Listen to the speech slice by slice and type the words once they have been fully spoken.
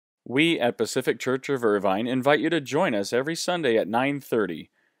We at Pacific Church of Irvine invite you to join us every Sunday at 9:30.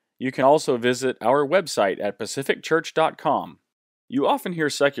 You can also visit our website at pacificchurch.com. You often hear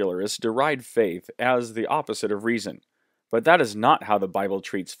secularists deride faith as the opposite of reason, but that is not how the Bible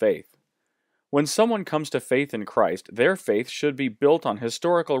treats faith. When someone comes to faith in Christ, their faith should be built on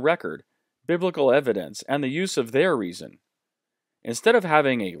historical record, biblical evidence, and the use of their reason. Instead of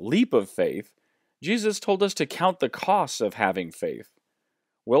having a leap of faith, Jesus told us to count the costs of having faith.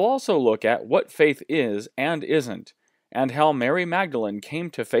 We'll also look at what faith is and isn't, and how Mary Magdalene came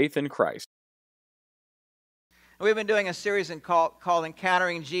to faith in Christ. We've been doing a series called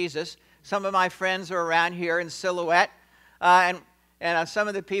Encountering Jesus. Some of my friends are around here in silhouette, and some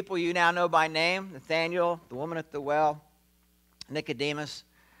of the people you now know by name: Nathaniel, the woman at the well, Nicodemus,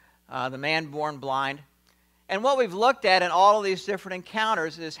 the man born blind. And what we've looked at in all of these different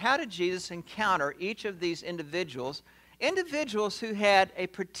encounters is how did Jesus encounter each of these individuals who had a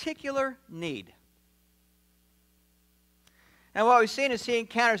particular need. And what we've seen is he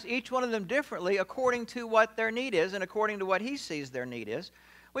encounters each one of them differently according to what their need is and according to what he sees their need is.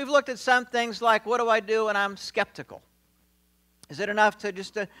 We've looked at some things like, what do I do when I'm skeptical? Is it enough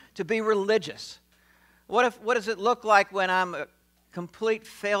to be religious? What does it look like when I'm a complete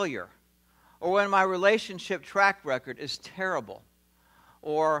failure? Or when my relationship track record is terrible?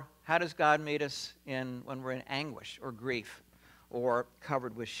 Or how does God meet us when we're in anguish or grief or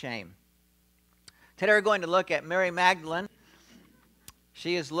covered with shame? Today we're going to look at Mary Magdalene.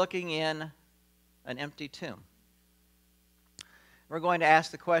 She is looking in an empty tomb. We're going to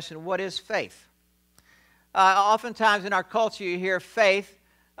ask the question, what is faith? Oftentimes in our culture you hear faith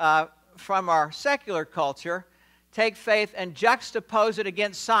from our secular culture. Take faith and juxtapose it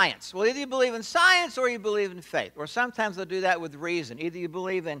against science. Well, either you believe in science or you believe in faith. Or sometimes they'll do that with reason. Either you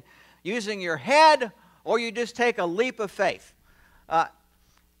believe in using your head or you just take a leap of faith.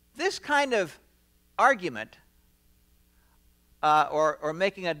 This kind of argument or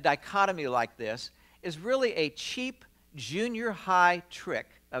making a dichotomy like this is really a cheap junior high trick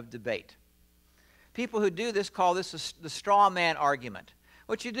of debate. People who do this call this the straw man argument.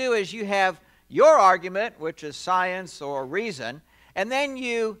 What you do is you have your argument, which is science or reason, and then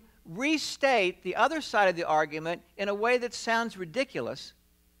you restate the other side of the argument in a way that sounds ridiculous,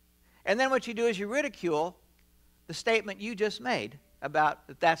 and then what you do is you ridicule the statement you just made about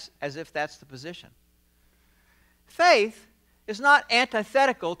that's as if that's the position. Faith is not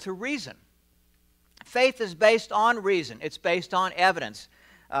antithetical to reason. Faith is based on reason. It's based on evidence.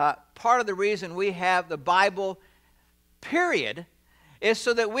 Part of the reason we have the Bible, period, is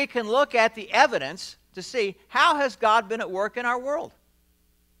so that we can look at the evidence to see how has God been at work in our world.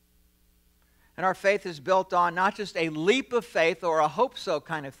 And our faith is built on not just a leap of faith or a hope so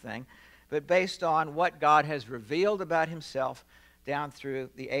kind of thing, but based on what God has revealed about himself down through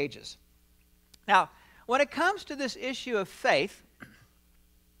the ages. Now, when it comes to this issue of faith,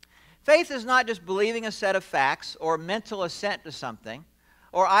 faith is not just believing a set of facts or mental assent to something,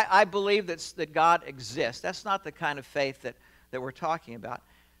 or I believe that God exists. That's not the kind of faith that we're talking about.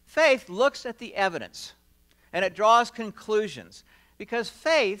 Faith looks at the evidence and it draws conclusions, because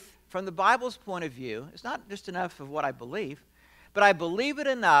faith, from the Bible's point of view, is not just enough of what I believe, but I believe it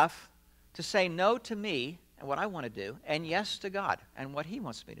enough to say no to me and what I want to do, and yes to God and what he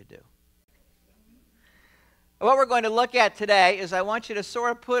wants me to do. What we're going to look at today is I want you to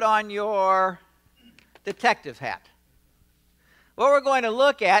sort of put on your detective hat. What we're going to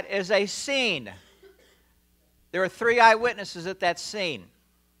look at is a scene. There are 3 eyewitnesses at that scene.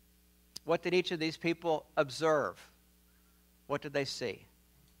 What did each of these people observe? What did they see?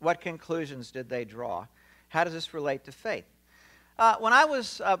 What conclusions did they draw? How does this relate to faith?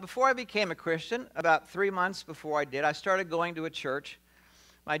 Before I became a Christian, about 3 months before I did, I started going to a church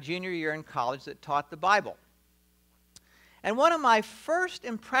my junior year in college that taught the Bible. And one of my first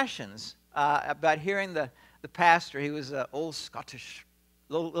impressions about hearing the pastor, he was an old Scottish,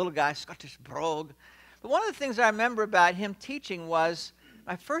 little guy, Scottish brogue. But one of the things I remember about him teaching was,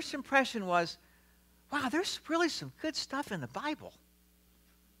 my first impression was, wow, there's really some good stuff in the Bible.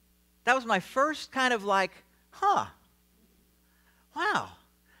 That was my first kind of like, wow.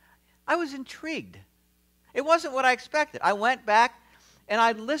 I was intrigued. It wasn't what I expected. I went back and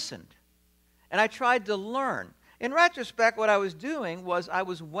I listened and I tried to learn. In retrospect, what I was doing was I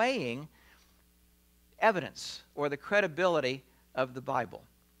was weighing evidence or the credibility of the Bible.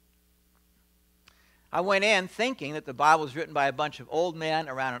 I went in thinking that the Bible was written by a bunch of old men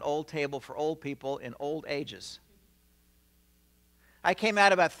around an old table for old people in old ages. I came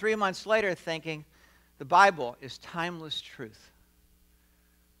out about 3 months later thinking the Bible is timeless truth,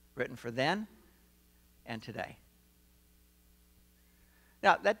 written for then and today.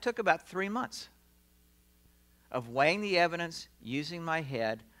 Now, that took about 3 months of weighing the evidence, using my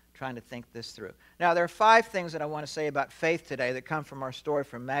head, trying to think this through. Now, there are 5 things that I want to say about faith today that come from our story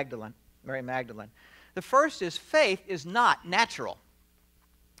from Magdalene, Mary Magdalene. The first is faith is not natural.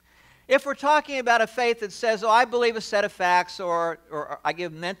 If we're talking about a faith that says, oh, I believe a set of facts, or I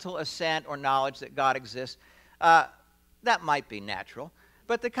give mental assent or knowledge that God exists, that might be natural.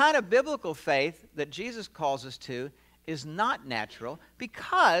 But the kind of biblical faith that Jesus calls us to is not natural,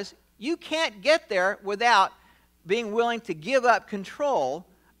 because you can't get there without being willing to give up control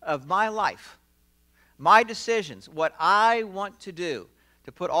of my life, my decisions, what I want to do,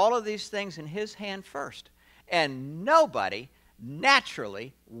 to put all of these things in His hand first. And nobody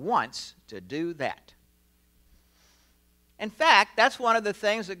naturally wants to do that. In fact, that's one of the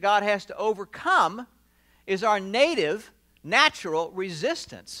things that God has to overcome, is our native, natural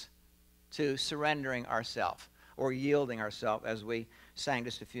resistance to surrendering ourselves or yielding ourselves, as we sang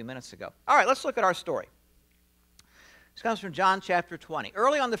just a few minutes ago. All right, let's look at our story. This comes from John chapter 20.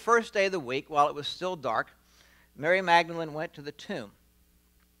 Early on the first day of the week, while it was still dark, Mary Magdalene went to the tomb,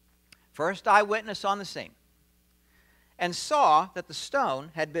 first eyewitness on the scene, and saw that the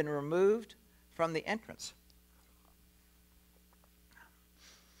stone had been removed from the entrance.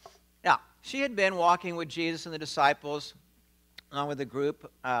 Now, she had been walking with Jesus and the disciples, along with the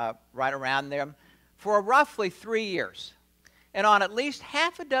group right around them, for roughly 3 years. And on at least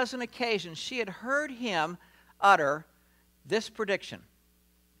half a dozen occasions, she had heard Him utter this prediction.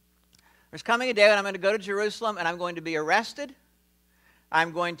 There's coming a day when I'm going to go to Jerusalem and I'm going to be arrested.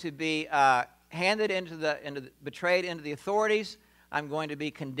 I'm going to be betrayed into the authorities. I'm going to be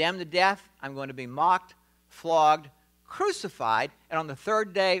condemned to death. I'm going to be mocked, flogged, crucified, and on the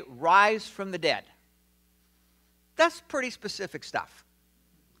third day, rise from the dead. That's pretty specific stuff.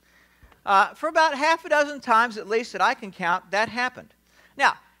 For about half a dozen times, at least that I can count, that happened.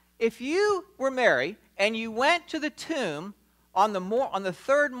 Now, if you were Mary and you went to the tomb on the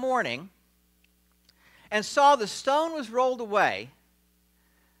third morning and saw the stone was rolled away,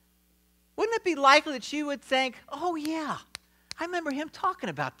 wouldn't it be likely that you would think, oh yeah, I remember him talking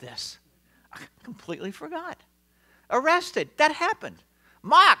about this. I completely forgot. Arrested, that happened.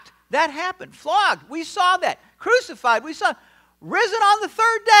 Mocked, that happened. Flogged, we saw that. Crucified, we saw. Risen on the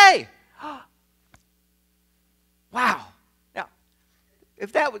third day. Wow. Now,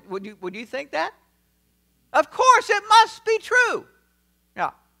 if that would you think that? Of course, it must be true.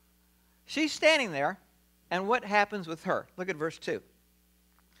 Now, she's standing there, and what happens with her? Look at verse 2.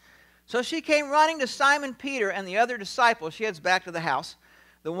 So she came running to Simon Peter and the other disciple. She heads back to the house,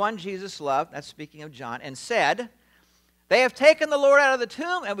 the one Jesus loved, that's speaking of John, and said, they have taken the Lord out of the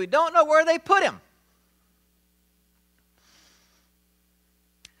tomb, and we don't know where they put Him.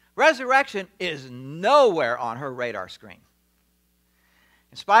 Resurrection is nowhere on her radar screen.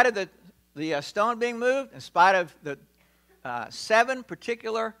 In spite of the stone being moved, in spite of the 7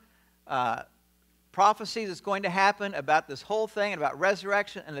 particular prophecies that's going to happen about this whole thing, and about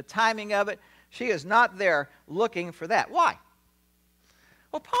resurrection and the timing of it, she is not there looking for that. Why?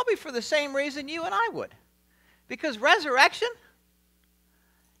 Well, probably for the same reason you and I would. Because resurrection,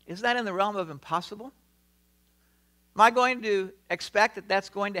 is that in the realm of impossible? Am I going to expect that that's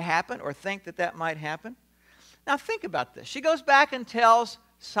going to happen, or think that that might happen? Now think about this. She goes back and tells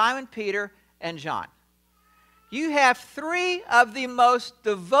Simon Peter and John. You have 3 of the most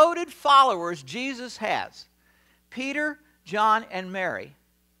devoted followers Jesus has, Peter, John, and Mary,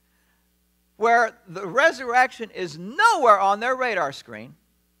 where the resurrection is nowhere on their radar screen,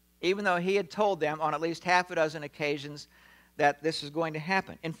 even though He had told them on at least half a dozen occasions that this is going to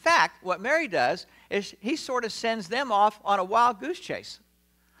happen. In fact, what Mary does is He sort of sends them off on a wild goose chase.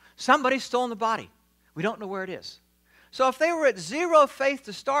 Somebody's stolen the body. We don't know where it is. So if they were at 0 faith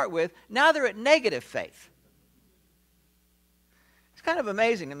to start with, now they're at negative faith. It's kind of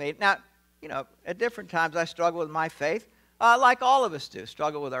amazing to me. Now, you know, at different times I struggle with my faith, like all of us do,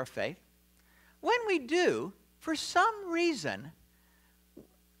 struggle with our faith. When we do, for some reason,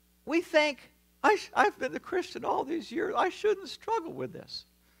 we think, I've been a Christian all these years. I shouldn't struggle with this.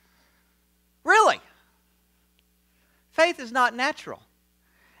 Really? Faith is not natural.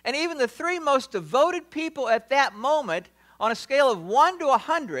 And even the 3 most devoted people at that moment, on a scale of 1 to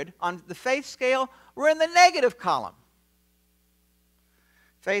 100, on the faith scale, were in the negative column.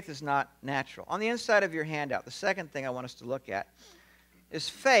 Faith is not natural. On the inside of your handout, the second thing I want us to look at is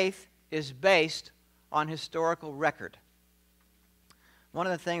faith is based on historical record. One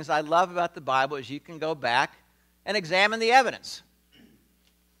of the things I love about the Bible is you can go back and examine the evidence.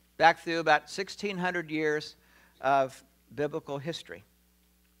 Back through about 1,600 years of biblical history.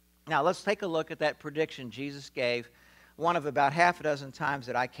 Now let's take a look at that prediction Jesus gave one of about half a dozen times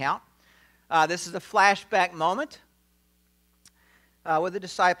that I count. This is a flashback moment with the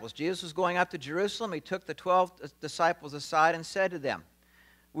disciples. Jesus was going up to Jerusalem. He took the 12 disciples aside and said to them,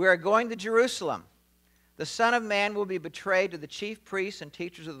 "We are going to Jerusalem. The Son of Man will be betrayed to the chief priests and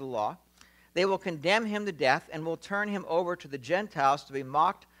teachers of the law. They will condemn him to death and will turn him over to the Gentiles to be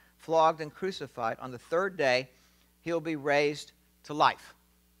mocked, flogged, and crucified. On the third day, he will be raised to life."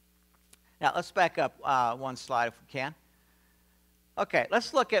 Now, let's back up one slide if we can. Okay,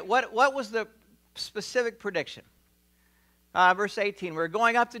 let's look at what was the specific prediction. Verse 18, we're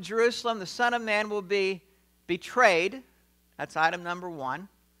going up to Jerusalem. The Son of Man will be betrayed. That's item number 1.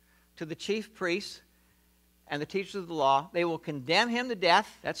 To the chief priests and the teachers of the law. They will condemn him to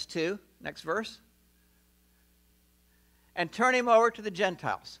death. That's 2. Next verse. And turn him over to the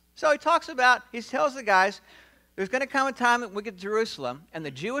Gentiles. So he tells the guys, there's going to come a time that we get to Jerusalem, and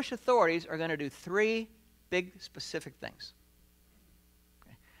the Jewish authorities are going to do 3 big specific things.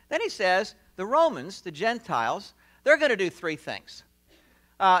 Okay. Then he says, the Romans, the Gentiles, they're going to do 3 things.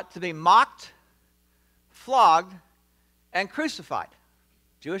 To be mocked, flogged, and crucified.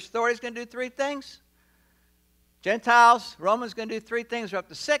 Jewish authorities going to do 3 things. Gentiles, Romans going to do 3 things. We're up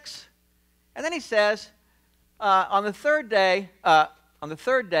to 6. And then he says, on the third day,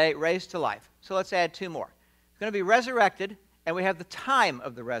 raised to life. So let's add 2 more. He's going to be resurrected, and we have the time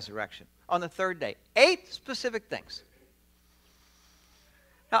of the resurrection on the third day. 8 specific things.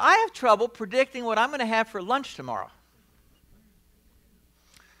 Now, I have trouble predicting what I'm going to have for lunch tomorrow,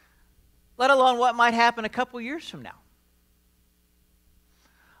 let alone what might happen a couple years from now,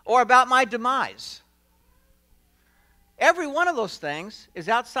 or about my demise. Every one of those things is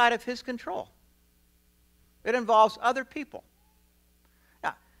outside of his control. It involves other people.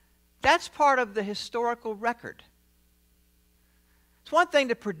 Now, that's part of the historical record. It's one thing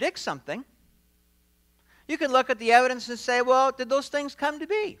to predict something. You can look at the evidence and say, well, did those things come to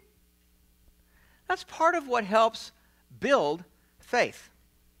be? That's part of what helps build faith.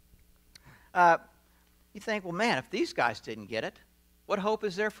 You think, well, man, if these guys didn't get it, what hope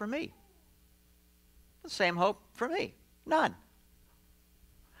is there for me? The same hope for me. None.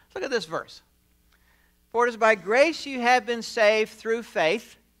 Look at this verse. For it is by grace you have been saved through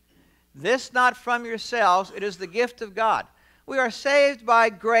faith, this not from yourselves, it is the gift of God. We are saved by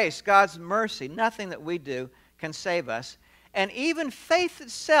grace, God's mercy. Nothing that we do can save us. And even faith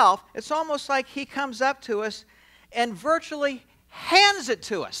itself, it's almost like he comes up to us and virtually hands it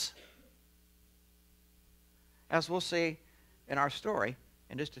to us. As we'll see in our story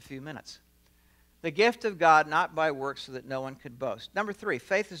in just a few minutes. The gift of God, not by works, so that no one could boast. Number 3,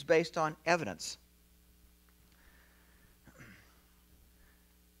 faith is based on evidence.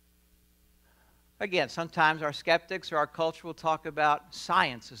 Again, sometimes our skeptics or our culture will talk about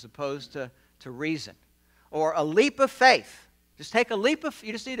science as opposed to reason. Or a leap of faith. You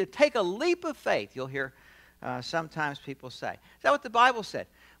just need to take a leap of faith, you'll hear sometimes people say. Is that what the Bible said?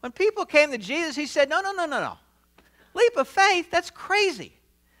 When people came to Jesus, he said, no. Leap of faith, that's crazy.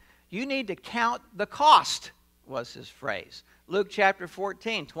 You need to count the cost, was his phrase. Luke chapter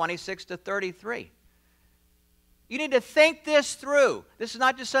 14, 26 to 33. You need to think this through. This is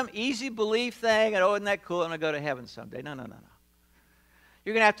not just some easy belief thing, and oh, isn't that cool, I'm going to go to heaven someday. No.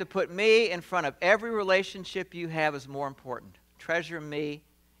 You're going to have to put me in front of every relationship you have as more important. Treasure me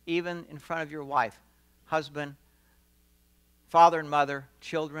even in front of your wife, husband, father and mother,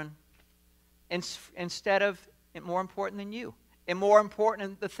 children, instead of more important than you, and more important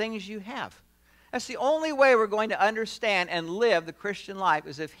than the things you have. That's the only way we're going to understand and live the Christian life,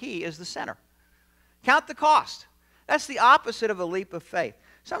 is if he is the center. Count the cost. That's the opposite of a leap of faith.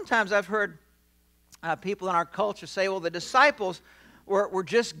 Sometimes I've heard people in our culture say, well, the disciples were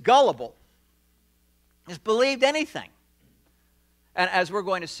just gullible, just believed anything. And as we're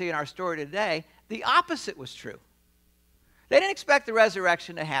going to see in our story today, the opposite was true. They didn't expect the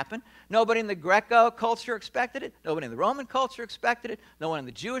resurrection to happen. Nobody in the Greco culture expected it. Nobody in the Roman culture expected it. No one in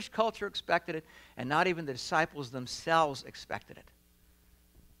the Jewish culture expected it. And not even the disciples themselves expected it.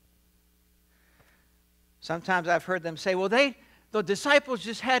 Sometimes I've heard them say, well, the disciples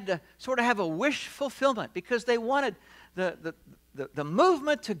just had to sort of have a wish fulfillment because they wanted the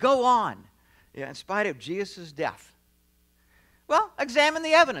movement to go on in spite of Jesus' death. Well, examine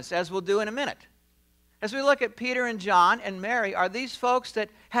the evidence, as we'll do in a minute. As we look at Peter and John and Mary, are these folks that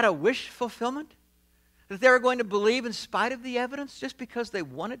had a wish fulfillment? That they were going to believe in spite of the evidence just because they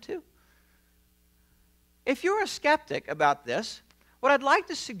wanted to? If you're a skeptic about this, what I'd like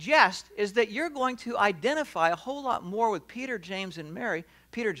to suggest is that you're going to identify a whole lot more with Peter, James, and Mary,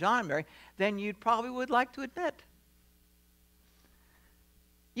 Peter, John, and Mary, than you probably would like to admit.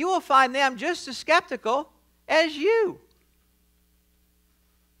 You will find them just as skeptical as you.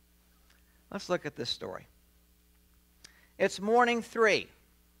 Let's look at this story. It's morning 3.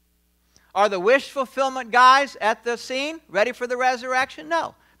 Are the wish fulfillment guys at the scene ready for the resurrection?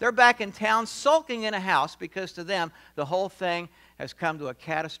 No. They're back in town sulking in a house because to them the whole thing has come to a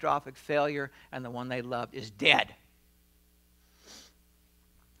catastrophic failure and the one they loved is dead.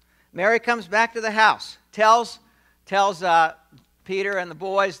 Mary comes back to the house, tells Peter and the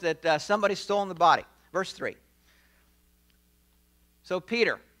boys that somebody's stolen the body. Verse 3. So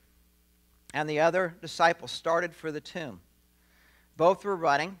Peter and the other disciple started for the tomb. Both were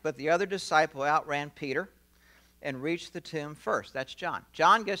running, but the other disciple outran Peter and reached the tomb first. That's John.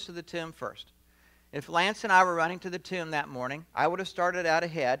 John gets to the tomb first. If Lance and I were running to the tomb that morning, I would have started out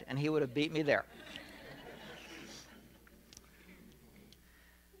ahead and he would have beat me there.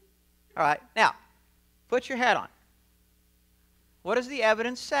 All right, now, put your hat on. What does the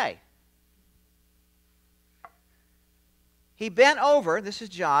evidence say? He bent over, this is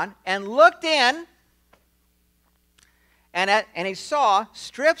John, and looked in, and he saw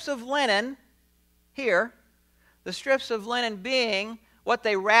strips of linen here, the strips of linen being what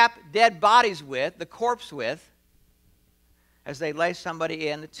they wrap dead bodies with, the corpse with, as they lay somebody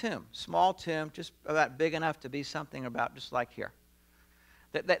in the tomb. Small tomb, just about big enough to be something about just like here.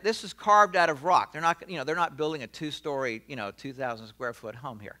 This is carved out of rock. They're not building a 2-story, 2,000 square foot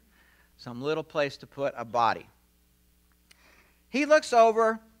home here. Some little place to put a body. He looks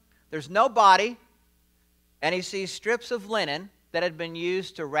over, there's no body, and he sees strips of linen that had been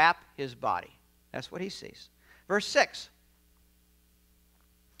used to wrap his body. That's what he sees. Verse 6.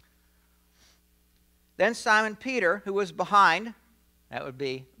 Then Simon Peter, who was behind, that would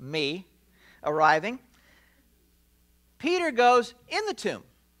be me, arriving, Peter goes in the tomb.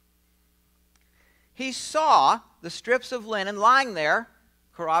 He saw the strips of linen lying there,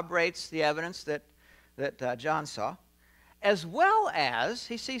 corroborates the evidence that John saw, as well as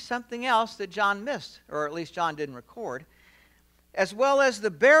he sees something else that John missed, or at least John didn't record, as well as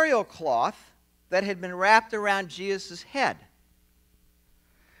the burial cloth that had been wrapped around Jesus' head.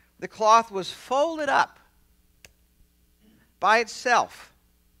 The cloth was folded up by itself,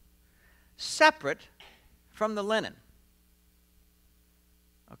 separate from the linen.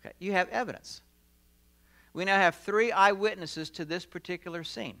 Okay, you have evidence. We now have 3 eyewitnesses to this particular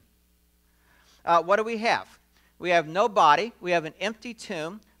scene. What do we have? We have no body. We have an empty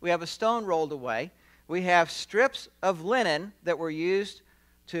tomb. We have a stone rolled away. We have strips of linen that were used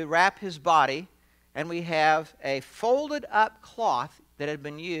to wrap his body. And we have a folded up cloth that had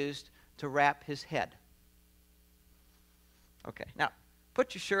been used to wrap his head. Okay, now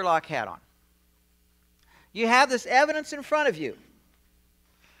put your Sherlock hat on. You have this evidence in front of you.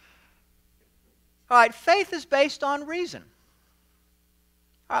 All right, faith is based on reason.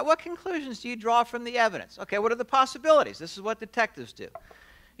 All right, what conclusions do you draw from the evidence? Okay, what are the possibilities? This is what detectives do.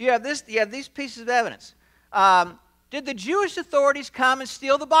 You have these pieces of evidence. Did the Jewish authorities come and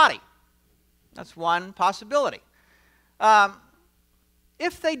steal the body? That's one possibility.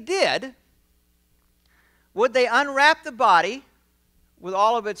 If they did, would they unwrap the body with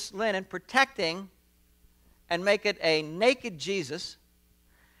all of its linen, protecting and make it a naked Jesus,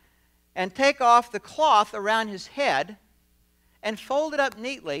 and take off the cloth around his head and fold it up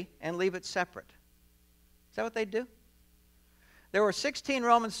neatly and leave it separate? Is that what they do? There were 16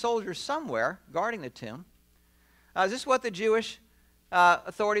 Roman soldiers somewhere guarding the tomb. Is this what the Jewish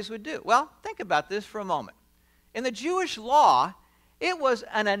authorities would do? Well, think about this for a moment. In the Jewish law, it was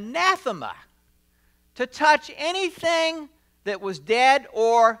an anathema to touch anything that was dead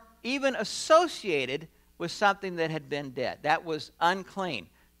or even associated with something that had been dead. That was unclean.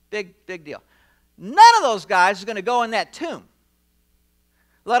 Big deal. None of those guys is going to go in that tomb,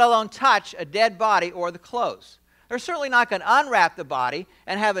 let alone touch a dead body or the clothes. They're certainly not going to unwrap the body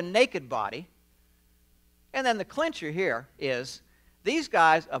and have a naked body. And then the clincher here is these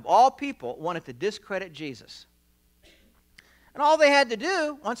guys, of all people, wanted to discredit Jesus. And all they had to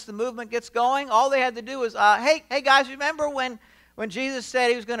do, once the movement gets going, all they had to do was, hey guys, remember when Jesus said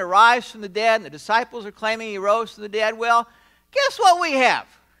he was going to rise from the dead and the disciples are claiming he rose from the dead? Well, guess what we have?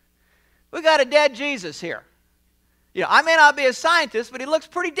 We got a dead Jesus here. You know, I may not be a scientist, but he looks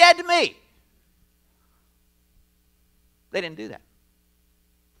pretty dead to me. They didn't do that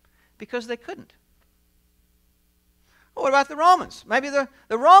because they couldn't. Well, what about the Romans? Maybe the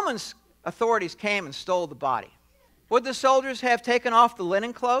Romans authorities came and stole the body. Would the soldiers have taken off the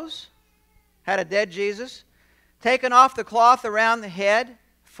linen clothes, had a dead Jesus, taken off the cloth around the head,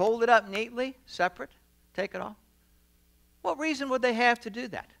 folded up neatly, separate, take it off? What reason would they have to do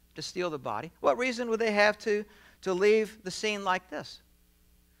that, to steal the body? What reason would they have to leave the scene like this?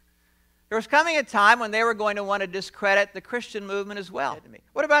 There was coming a time when they were going to want to discredit the Christian movement as well.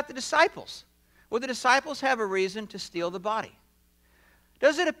 What about the disciples? Would the disciples have a reason to steal the body?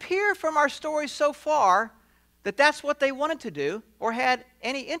 Does it appear from our story so far that that's what they wanted to do or had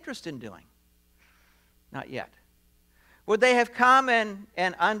any interest in doing? Not yet. Would they have come and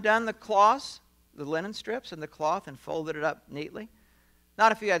undone the cloths, the linen strips and the cloth, and folded it up neatly?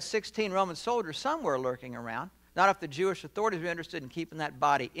 Not if you had 16 Roman soldiers somewhere lurking around. Not if the Jewish authorities were interested in keeping that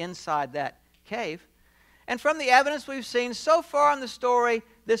body inside that cave. And from the evidence we've seen so far in the story,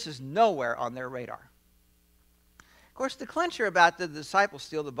 this is nowhere on their radar. Of course, the clincher about the disciples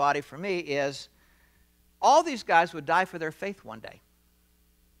steal the body for me is all these guys would die for their faith one day.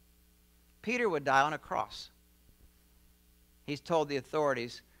 Peter would die on a cross. He's told the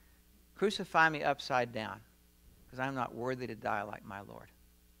authorities, crucify me upside down, because I'm not worthy to die like my Lord.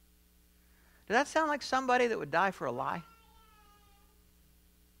 Does that sound like somebody that would die for a lie?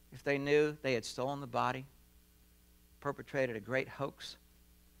 If they knew they had stolen the body, perpetrated a great hoax.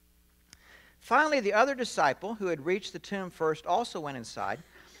 Finally, the other disciple who had reached the tomb first also went inside.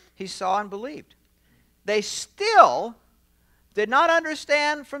 He saw and believed. They still did not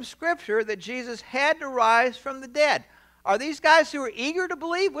understand from Scripture that Jesus had to rise from the dead. Are these guys who are eager to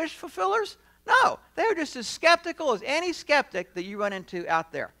believe wish fulfillers? No, they're just as skeptical as any skeptic that you run into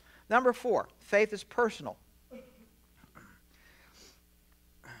out there. Number 4, faith is personal.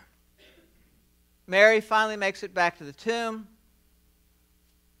 Mary finally makes it back to the tomb.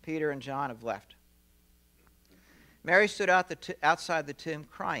 Peter and John have left. Mary stood outside the tomb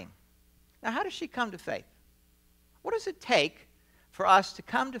crying. Now, how does she come to faith? What does it take for us to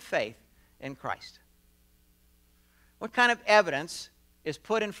come to faith in Christ? What kind of evidence is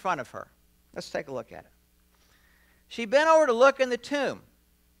put in front of her? Let's take a look at it. She bent over to look in the tomb.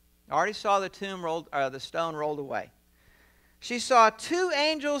 I already saw the stone rolled away. She saw 2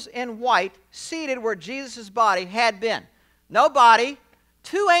 angels in white seated where Jesus' body had been. No body,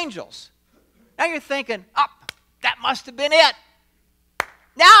 2 angels. Now you're thinking, oh, that must have been it.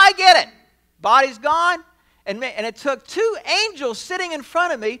 Now I get it. Body's gone, and it took 2 angels sitting in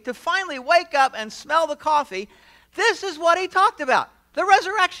front of me to finally wake up and smell the coffee. This is what he talked about, the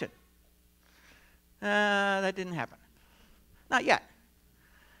resurrection. That didn't happen. Not yet.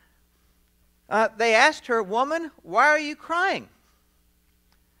 They asked her, woman, why are you crying?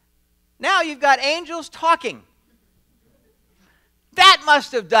 Now you've got angels talking. That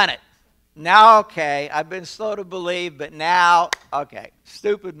must have done it. Now, okay, I've been slow to believe, but now, okay,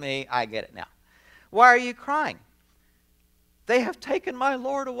 stupid me, I get it now. Why are you crying? They have taken my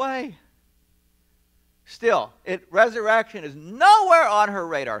Lord away. Still, resurrection is nowhere on her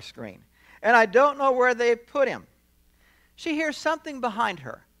radar screen, and I don't know where they've put him. She hears something behind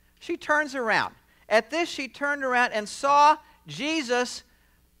her. She turns around. At this, she turned around and saw Jesus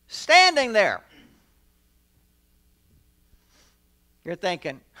standing there. You're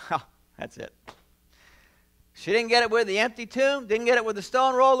thinking, oh, that's it. She didn't get it with the empty tomb, didn't get it with the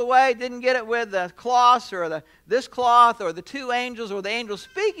stone rolled away, didn't get it with the cloths or this cloth or the 2 angels or the angel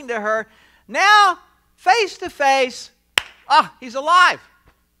speaking to her. Now, face to face, he's alive.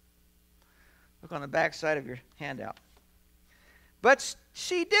 Look on the back side of your handout. But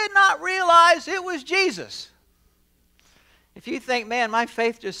she did not realize it was Jesus. If you think, man, my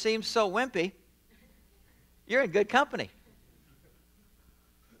faith just seems so wimpy, you're in good company.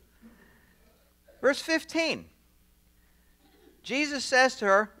 Verse 15. Jesus says to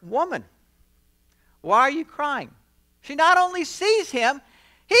her, woman, why are you crying? She not only sees him,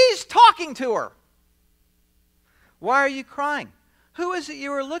 he's talking to her. Why are you crying? Who is it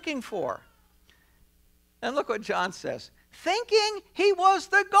you are looking for? And look what John says. Thinking he was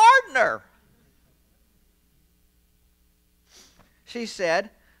the gardener. She said,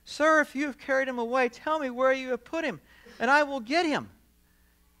 sir, if you have carried him away, tell me where you have put him, and I will get him.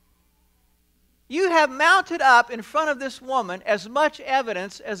 You have mounted up in front of this woman as much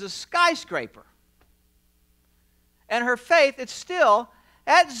evidence as a skyscraper. And her faith is still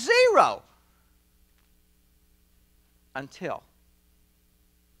at 0. Until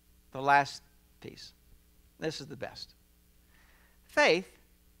the last piece. This is the best. Faith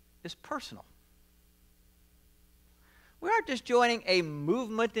is personal. We aren't just joining a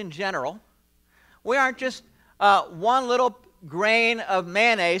movement in general. We aren't just one little grain of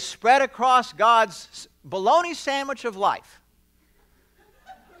mayonnaise spread across God's bologna sandwich of life.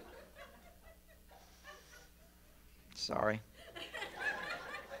 Sorry.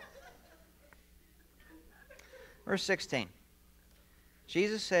 Verse 16.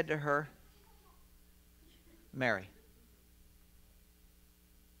 Jesus said to her, Mary.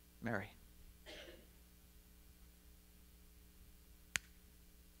 Mary.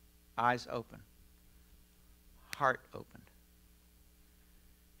 eyes open, heart opened.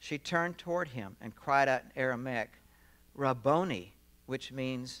 She turned toward him and cried out in Aramaic, Rabboni, which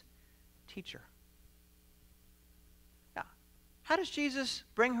means teacher. Now, how does Jesus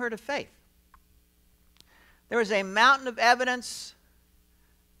bring her to faith? There is a mountain of evidence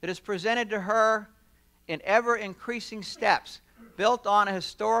that is presented to her in ever-increasing steps, built on a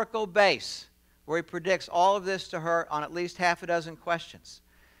historical base, where he predicts all of this to her on at least half a dozen questions.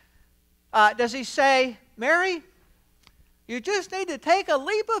 Does he say, Mary, you just need to take a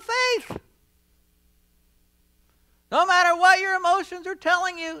leap of faith? No matter what your emotions are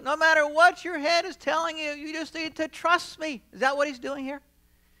telling you, no matter what your head is telling you, you just need to trust me. Is that what he's doing here?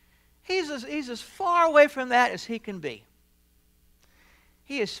 He's as far away from that as he can be.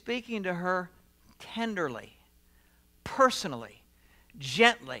 He is speaking to her tenderly, personally,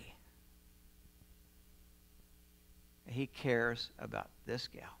 gently. He cares about this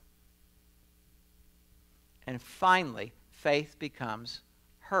gal. And finally, faith becomes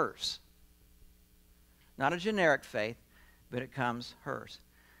hers. Not a generic faith, but it becomes hers.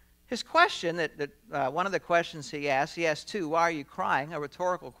 His question, one of the questions he asked two, why are you crying? A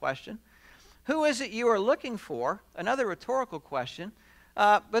rhetorical question. Who is it you are looking for? Another rhetorical question.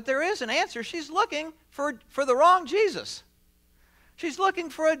 But there is an answer. She's looking for the wrong Jesus. She's looking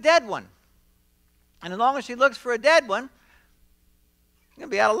for a dead one. And as long as she looks for a dead one, she's going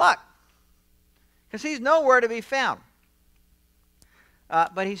to be out of luck. Because he's nowhere to be found.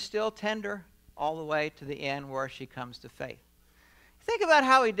 But he's still tender all the way to the end where she comes to faith. Think about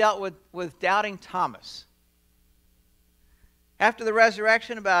how he dealt with doubting Thomas. After the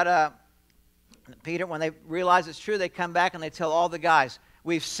resurrection, about Peter, when they realize it's true, they come back and they tell all the guys,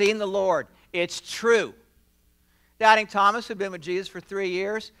 we've seen the Lord. It's true. Doubting Thomas, who'd been with Jesus for 3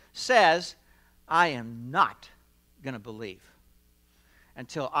 years, says, I am not going to believe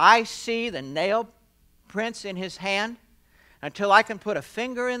until I see the nail prints in his hand, until I can put a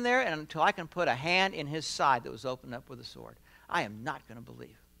finger in there, and until I can put a hand in his side that was opened up with a sword. I am not going to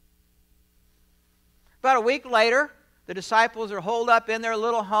believe. About a week later, the disciples are holed up in their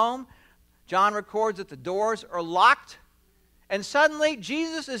little home. John records that the doors are locked, and suddenly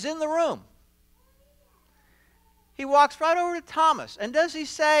Jesus is in the room. He walks right over to Thomas, and does he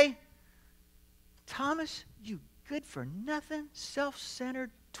say, Thomas, you good-for-nothing,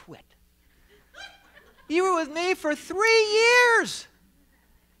 self-centered twit. You were with me for 3 years.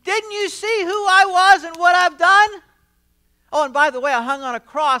 Didn't you see who I was and what I've done? Oh, and by the way, I hung on a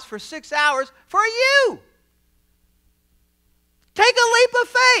cross for 6 hours for you. Take a leap of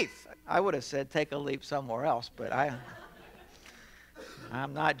faith. I would have said take a leap somewhere else, but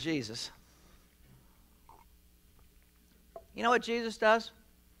I'm not Jesus. You know what Jesus does?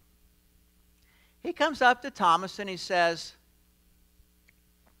 He comes up to Thomas and he says,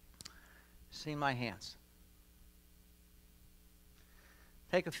 see my hands.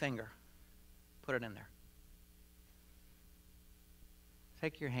 Take a finger, put it in there.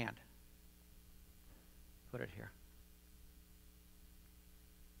 Take your hand, put it here.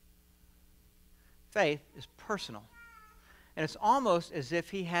 Faith is personal. And it's almost as if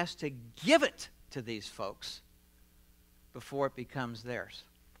he has to give it to these folks before it becomes theirs.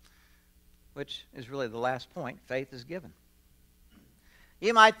 Which is really the last point. Faith is given.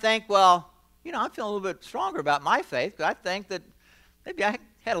 You might think, well, I'm feeling a little bit stronger about my faith, because I think that maybe I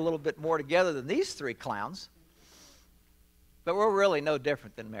had a little bit more together than these three clowns. But we're really no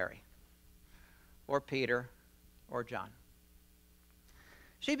different than Mary or Peter or John.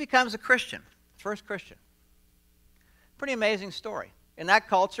 She becomes a Christian, first Christian. Pretty amazing story. In that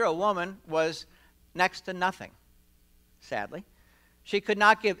culture, a woman was next to nothing, sadly. She could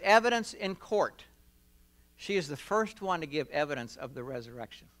not give evidence in court. She is the first one to give evidence of the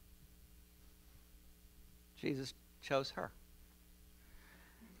resurrection. Jesus chose her.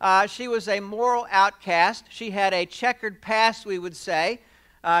 She was a moral outcast. She had a checkered past, we would say.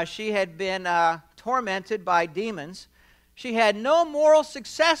 She had been tormented by demons. She had no moral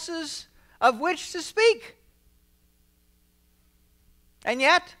successes of which to speak. And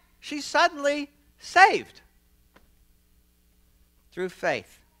yet, she's suddenly saved through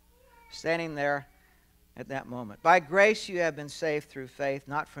faith, standing there at that moment. By grace you have been saved through faith,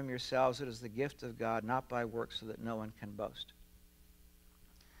 not from yourselves. It is the gift of God, not by works, so that no one can boast.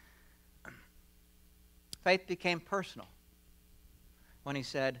 Faith became personal when he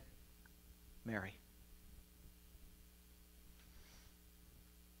said, Mary.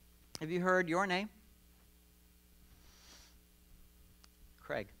 Have you heard your name?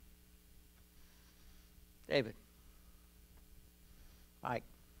 Craig. David. Mike.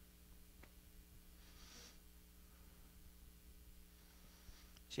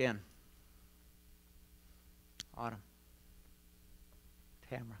 Jen. Autumn.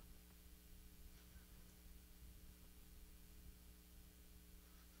 Tamara.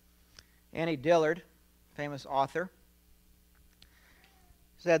 Annie Dillard, famous author,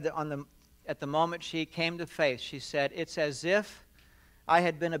 said that at the moment she came to faith, she said, "It's as if I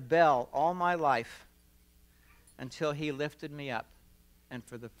had been a bell all my life until he lifted me up, and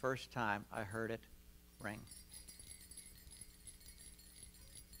for the first time I heard it ring."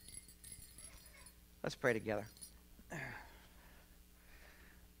 Let's pray together.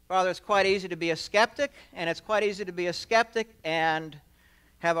 Father, it's quite easy to be a skeptic, and it's quite easy to be a skeptic and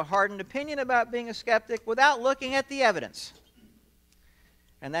have a hardened opinion about being a skeptic without looking at the evidence.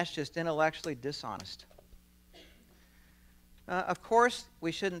 And that's just intellectually dishonest. Of course,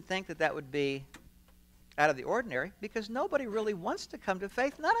 we shouldn't think that that would be out of the ordinary, because nobody really wants to come to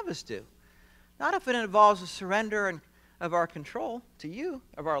faith. None of us do. Not if it involves a surrender of our control to you,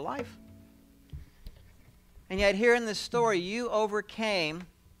 of our life. And yet here in this story, you overcame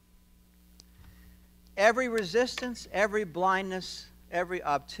every resistance, every blindness, every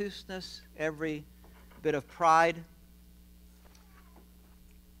obtuseness, every bit of pride,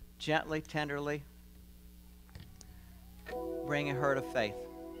 gently, tenderly, bringing her to faith.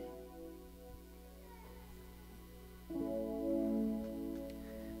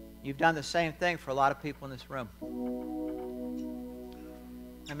 You've done the same thing for a lot of people in this room.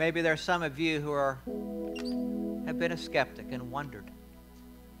 And maybe there are some of you who have been a skeptic and wondered.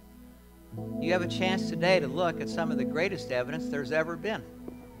 You have a chance today to look at some of the greatest evidence there's ever been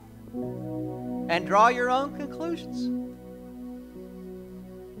and draw your own conclusions.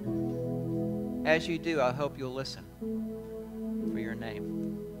 As you do, I hope you'll listen for your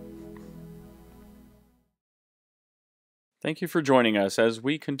name. Thank you for joining us as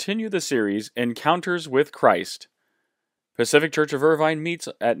we continue the series Encounters with Christ. Pacific Church of Irvine meets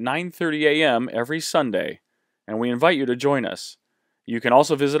at 9:30 a.m. every Sunday, and we invite you to join us. You can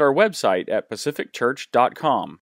also visit our website at pacificchurch.com.